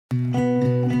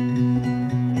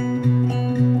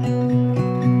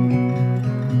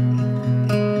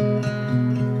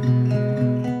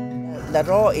The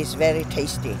raw is very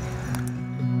tasty.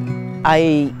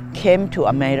 I came to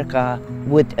America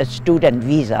with a student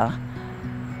visa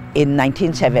in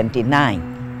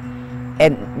 1979.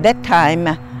 And that time,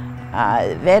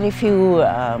 very few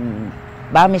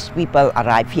Burmese people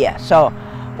arrive here. So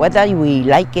whether we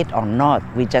like it or not,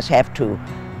 we just have to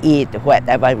eat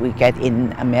whatever we get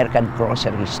in American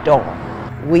grocery store.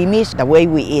 We miss the way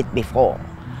we eat before,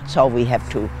 so we have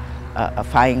to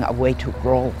find a way to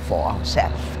grow for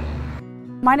ourselves.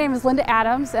 My name is Linda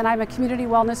Adams, and I'm a Community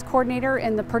Wellness Coordinator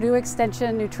in the Purdue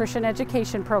Extension Nutrition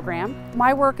Education Program.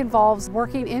 My work involves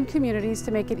working in communities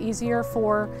to make it easier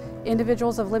for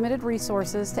individuals of limited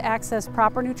resources to access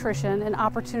proper nutrition and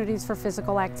opportunities for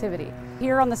physical activity.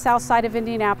 Here on the south side of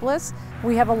Indianapolis,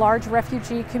 we have a large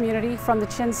refugee community from the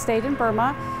Chin State in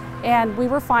Burma, and we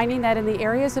were finding that in the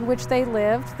areas in which they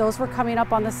lived, those were coming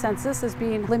up on the census as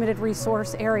being limited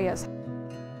resource areas.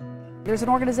 There's an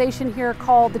organization here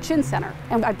called the Chin Center,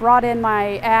 and I brought in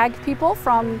my ag people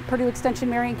from Purdue Extension,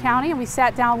 Marion County, and we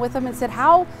sat down with them and said,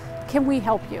 how can we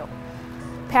help you?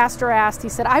 Pastor asked, he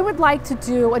said, I would like to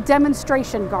do a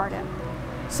demonstration garden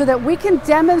so that we can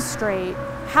demonstrate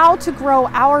how to grow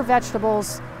our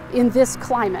vegetables in this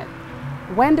climate.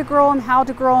 When to grow them, how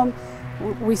to grow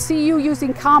them. We see you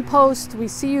using compost, we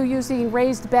see you using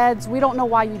raised beds. We don't know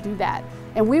why you do that.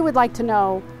 And we would like to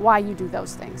know why you do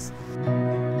those things.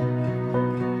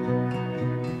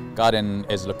 Garden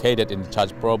is located in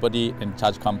church property, in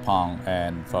church compound,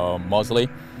 and for mostly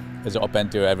it's open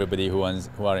to everybody who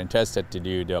are interested to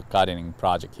do the gardening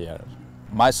project here.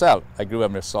 Myself, I grew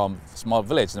up in a small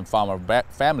village and farmer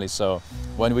family, so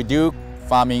when we do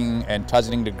farming and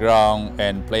touching the ground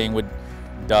and playing with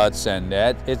dirt and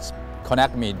that, it's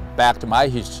connect me back to my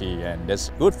history, and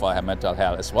that's good for our mental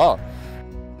health as well.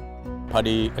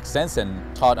 Purdue Extension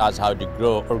taught us how to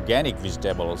grow organic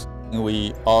vegetables.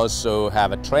 We also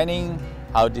have a training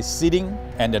how to seeding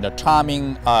and then the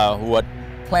timing what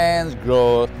plants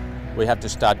grow. We have to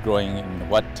start growing in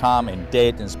what time and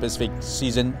date and specific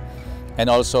season. And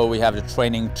also we have the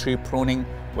training tree pruning.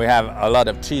 We have a lot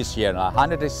of trees here,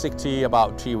 160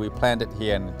 about trees we planted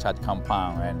here in the church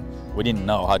compound, and we didn't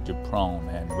know how to prune,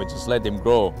 and we just let them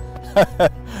grow.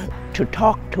 To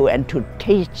talk to and to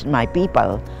teach my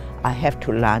people, I have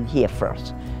to learn here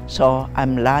first. So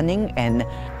I'm learning, and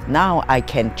now I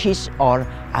can teach or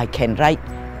I can write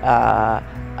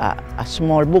a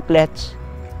small booklet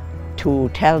to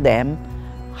tell them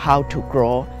how to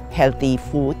grow healthy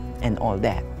food and all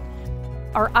that.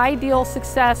 Our ideal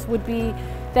success would be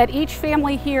that each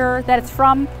family here that is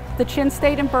from the Chin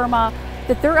State in Burma,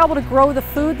 that they're able to grow the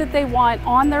food that they want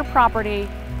on their property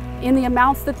in the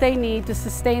amounts that they need to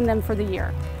sustain them for the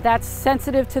year. That's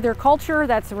sensitive to their culture,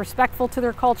 that's respectful to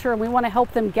their culture, and we want to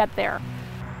help them get there.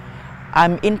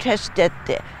 I'm interested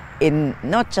in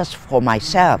not just for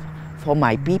myself, for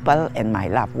my people and my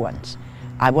loved ones.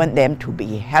 I want them to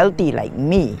be healthy like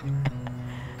me.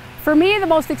 For me, the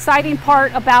most exciting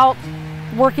part about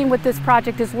working with this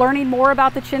project is learning more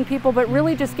about the Chin people, but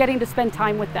really just getting to spend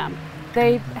time with them.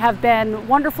 They have been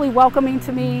wonderfully welcoming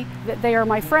to me. They are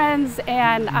my friends,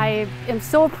 and I am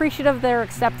so appreciative of their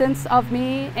acceptance of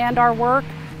me and our work.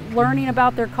 Learning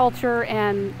about their culture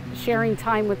and sharing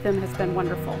time with them has been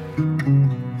wonderful.